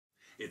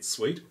It's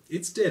sweet,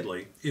 it's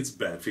deadly, it's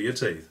bad for your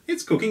teeth.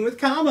 It's cooking with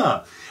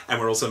karma.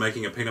 And we're also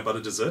making a peanut butter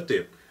dessert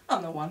dip.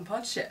 On the One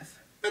Pot Chef.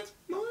 That's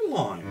my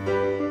line.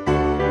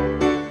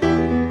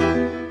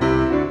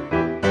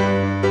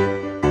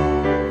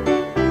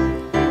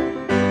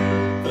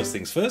 First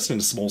things first, in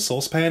a small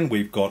saucepan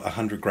we've got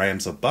 100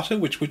 grams of butter,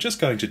 which we're just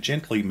going to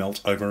gently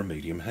melt over a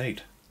medium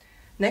heat.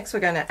 Next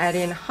we're going to add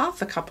in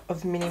half a cup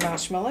of mini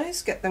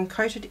marshmallows, get them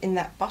coated in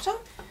that butter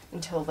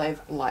until they've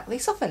lightly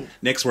softened.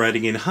 Next we're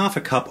adding in half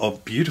a cup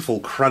of beautiful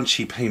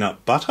crunchy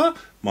peanut butter,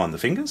 mind the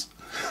fingers,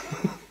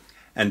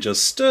 and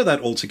just stir that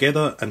all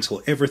together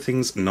until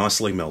everything's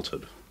nicely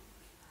melted.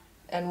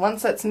 And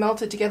once that's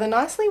melted together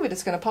nicely, we're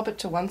just going to pop it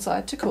to one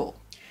side to cool.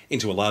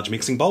 Into a large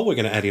mixing bowl we're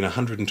going to add in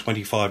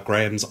 125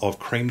 grams of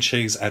cream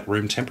cheese at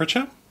room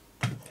temperature,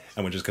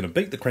 and we're just going to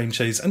beat the cream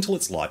cheese until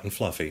it's light and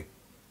fluffy.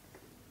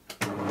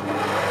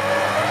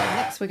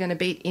 Next we're going to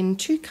beat in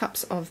 2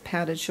 cups of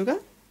powdered sugar,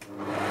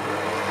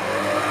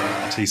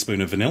 a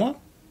teaspoon of vanilla,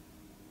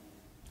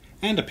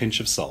 and a pinch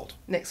of salt.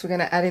 Next we're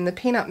going to add in the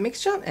peanut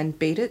mixture and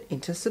beat it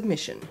into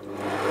submission.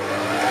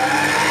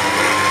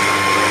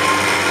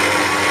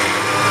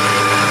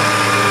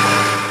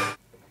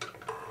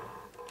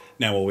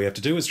 Now all we have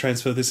to do is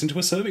transfer this into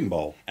a serving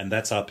bowl. And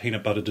that's our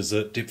peanut butter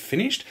dessert dip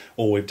finished.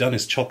 All we've done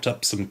is chopped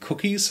up some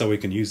cookies so we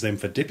can use them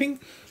for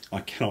dipping. I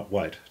cannot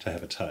wait to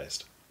have a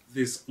taste.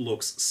 This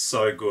looks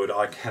so good.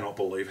 I cannot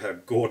believe how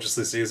gorgeous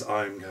this is.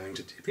 I'm going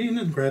to dip in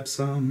and grab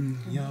some.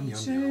 Yum, yum,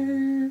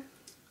 yum.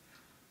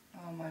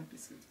 Oh, my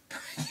biscuit.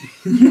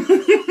 No.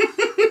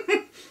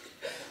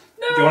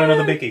 Do you want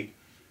another Bicky?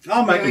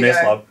 I'll make a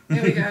mess, love.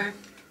 Here we go.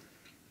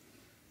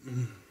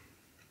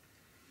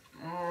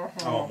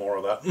 I want more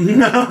of that.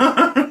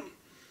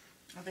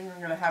 I think we're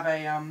going to have a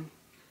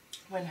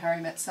When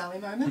Harry Met Sally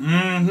moment.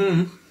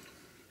 Mm-hmm.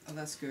 Oh,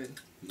 that's good.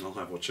 I'll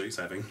have what she's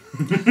having.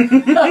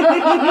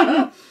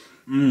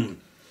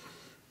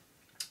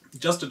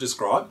 Just to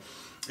describe,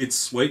 it's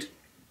sweet.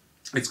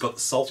 It's got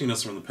the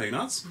saltiness from the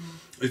peanuts.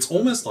 It's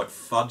almost like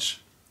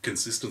fudge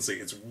consistency.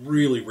 It's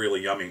really,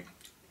 really yummy.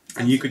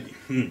 And you could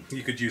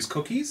use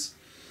cookies.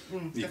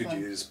 You could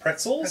use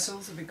pretzels.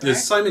 Pretzels would be great.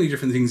 There's so many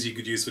different things you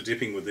could use for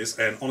dipping with this,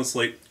 and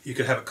honestly, you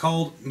could have it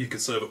cold, you could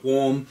serve it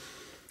warm.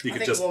 I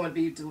think warm would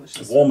be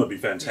delicious. Warm would be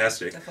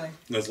fantastic. Yeah, definitely.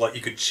 There's like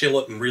you could chill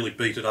it and really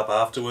beat it up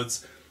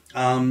afterwards.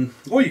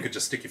 Or you could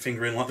just stick your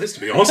finger in like this,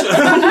 to be honest.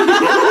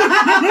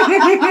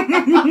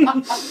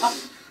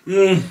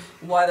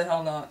 Why the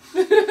hell not?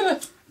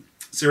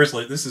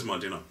 Seriously, this is my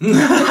dinner.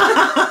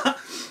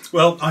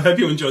 Well, I hope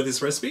you enjoyed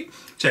this recipe.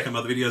 Check out my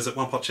other videos at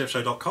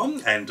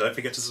OnePotChefShow.com, and don't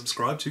forget to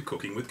subscribe to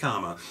Cooking with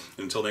Karma.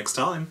 Until next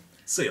time,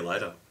 see you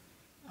later.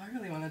 I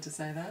really wanted to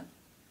say that.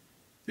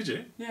 Did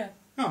you? Yeah.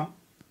 Oh,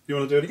 you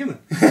want to do it again then?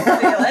 See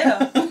you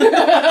later.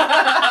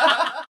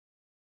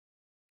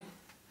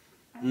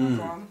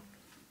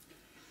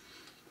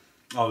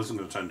 Oh, this is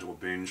going to turn into a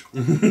binge.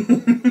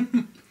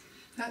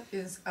 That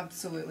is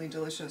absolutely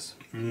delicious.